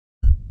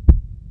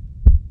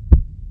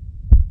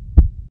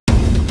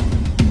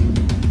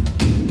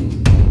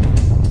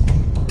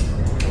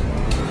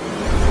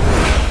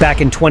Back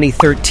in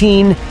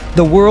 2013,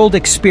 the world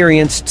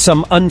experienced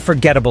some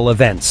unforgettable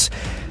events.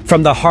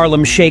 From the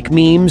Harlem Shake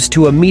memes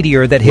to a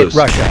meteor that hit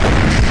Russia.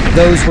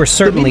 Those were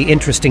certainly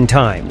interesting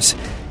times.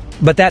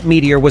 But that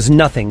meteor was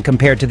nothing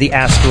compared to the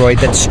asteroid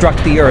that struck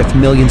the Earth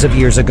millions of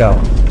years ago.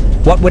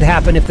 What would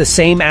happen if the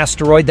same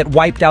asteroid that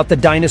wiped out the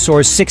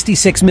dinosaurs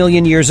 66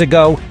 million years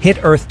ago hit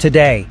Earth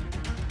today?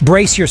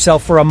 Brace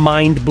yourself for a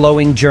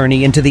mind-blowing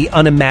journey into the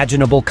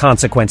unimaginable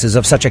consequences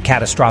of such a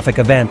catastrophic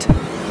event.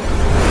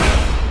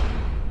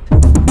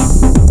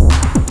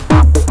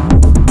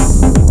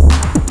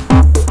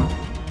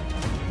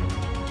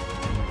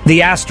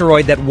 The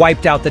asteroid that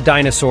wiped out the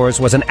dinosaurs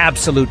was an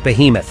absolute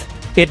behemoth.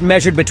 It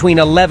measured between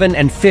 11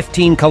 and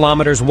 15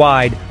 kilometers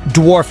wide,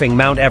 dwarfing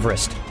Mount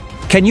Everest.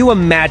 Can you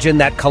imagine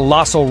that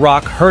colossal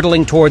rock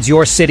hurtling towards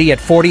your city at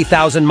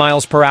 40,000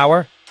 miles per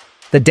hour?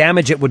 The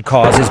damage it would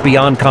cause is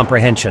beyond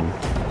comprehension.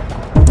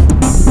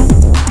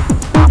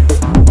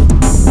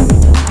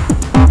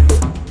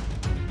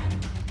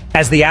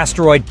 As the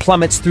asteroid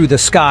plummets through the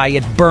sky,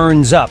 it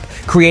burns up,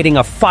 creating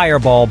a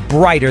fireball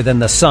brighter than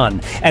the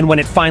sun. And when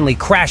it finally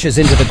crashes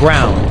into the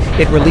ground,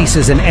 it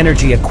releases an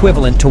energy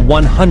equivalent to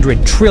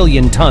 100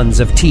 trillion tons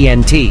of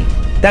TNT.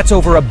 That's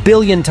over 1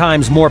 billion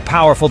times more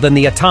powerful than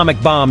the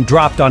atomic bomb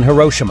dropped on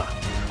Hiroshima.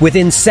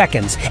 Within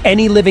seconds,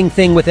 any living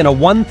thing within a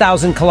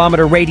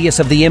 1,000-kilometer radius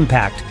of the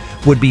impact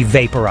would be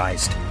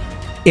vaporized.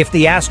 If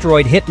the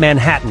asteroid hit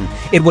Manhattan,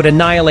 it would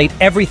annihilate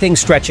everything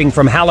stretching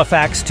from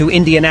Halifax to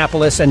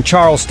Indianapolis and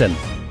Charleston.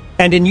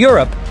 And in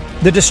Europe,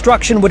 the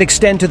destruction would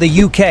extend to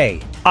the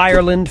UK,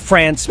 Ireland,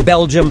 France,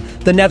 Belgium,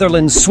 the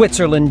Netherlands,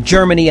 Switzerland,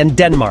 Germany, and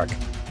Denmark.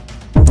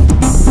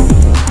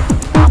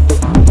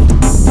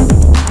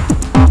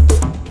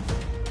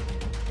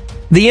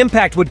 The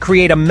impact would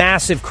create a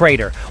massive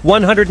crater,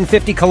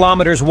 150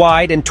 kilometers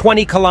wide and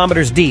 20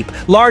 kilometers deep,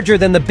 larger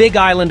than the big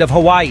island of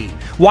Hawaii.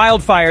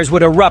 Wildfires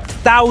would erupt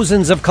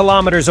thousands of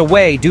kilometers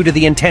away due to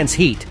the intense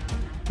heat.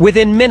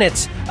 Within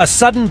minutes, a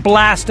sudden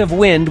blast of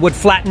wind would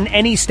flatten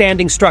any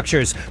standing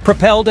structures,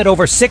 propelled at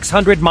over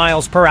 600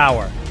 miles per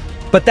hour.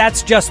 But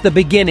that's just the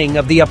beginning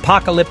of the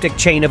apocalyptic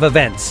chain of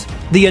events.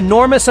 The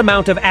enormous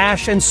amount of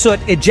ash and soot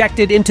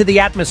ejected into the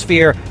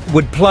atmosphere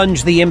would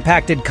plunge the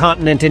impacted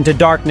continent into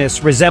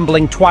darkness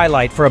resembling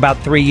twilight for about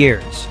 3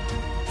 years.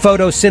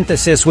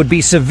 Photosynthesis would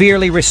be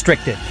severely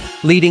restricted,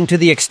 leading to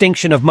the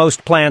extinction of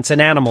most plants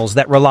and animals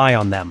that rely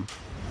on them.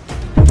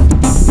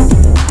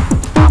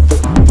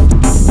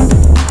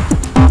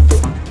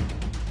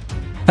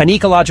 An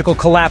ecological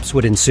collapse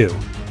would ensue,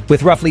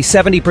 with roughly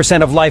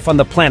 70% of life on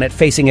the planet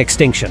facing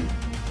extinction.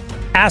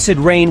 Acid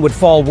rain would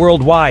fall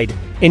worldwide,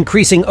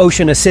 increasing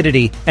ocean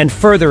acidity and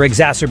further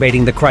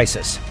exacerbating the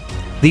crisis.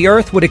 The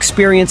Earth would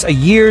experience a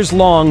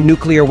years-long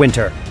nuclear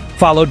winter,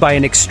 followed by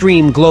an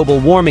extreme global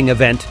warming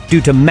event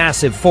due to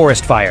massive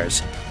forest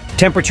fires.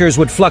 Temperatures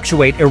would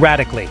fluctuate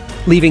erratically,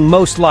 leaving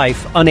most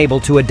life unable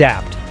to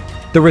adapt.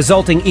 The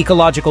resulting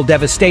ecological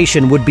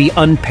devastation would be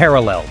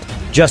unparalleled,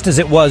 just as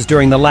it was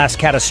during the last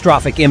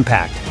catastrophic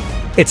impact.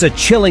 It's a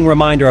chilling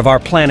reminder of our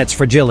planet's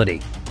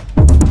fragility.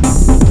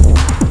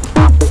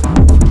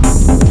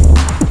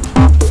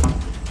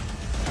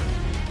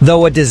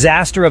 Though a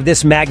disaster of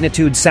this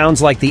magnitude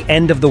sounds like the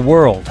end of the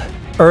world,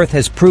 Earth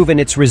has proven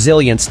its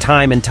resilience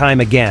time and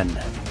time again.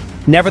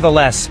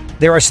 Nevertheless,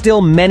 there are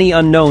still many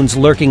unknowns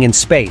lurking in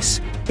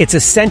space. It's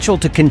essential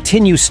to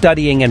continue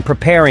studying and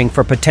preparing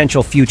for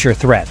potential future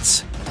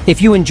threats.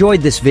 If you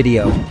enjoyed this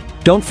video,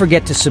 don't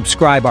forget to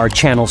subscribe our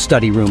channel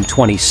Study Room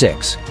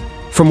 26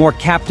 for more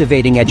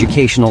captivating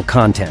educational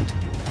content.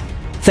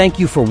 Thank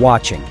you for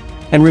watching,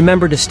 and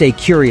remember to stay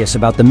curious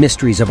about the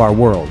mysteries of our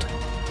world.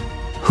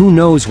 Who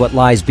knows what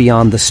lies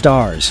beyond the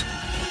stars?